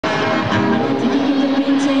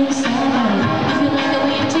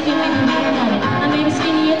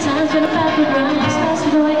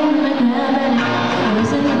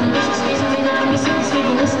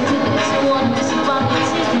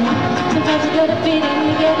better fit in,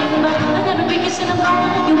 you're getting by. I never be kissing a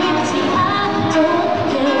ball, you even see I don't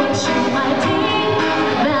care what you might think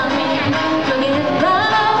about me. Forget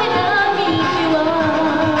about without me if you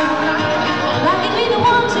are. I can be the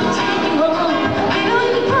one to take you home. You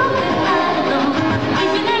can come that night alone. If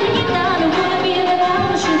you never get down, I wanna be in that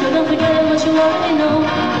hour. Sugar, don't forget what you already know.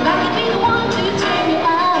 I can be the one to take you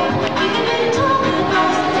out. You can be the talk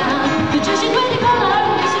across the town. You just ain't ready for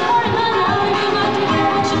life. It's a foreign man out. You might forget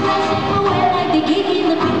what you got. Say, but we're like the gig in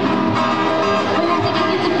the beat. We're like the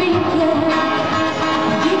gig in the beat,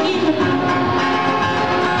 yeah. Gig in the beat.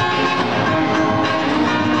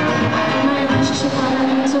 My relationship, I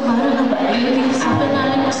don't so bad. I'm not bad. You give something I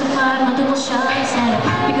didn't so far. Nothing will shine inside.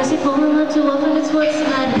 Because if only not too often, it's what's the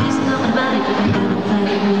matter. It's not about it, but I don't fight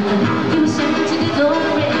it with them. You were sent to the door,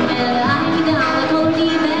 friend, man. I hang me down like old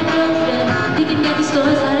D-man girlfriend. He can get the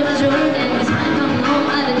stories out of his Jordan. His mind coming home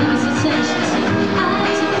out of his attention. See, I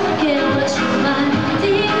don't care what you might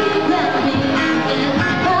think about me. And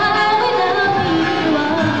why without me you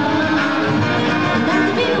are. I'd like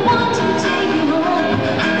to be the one to take you home.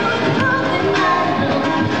 You know the problem I know.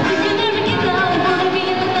 If you never get down, you wanna be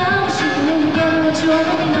in the now. Shooting and you get what you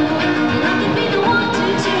already know. And I can be the one to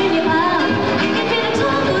turn you out. You can be the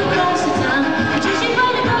talk across the town. Just you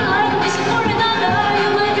find a girl like this for another. You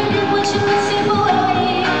might forget what you would say, boy.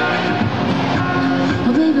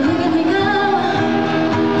 Oh baby, look at me go.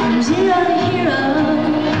 I'm zero to hero.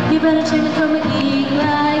 You better check it from the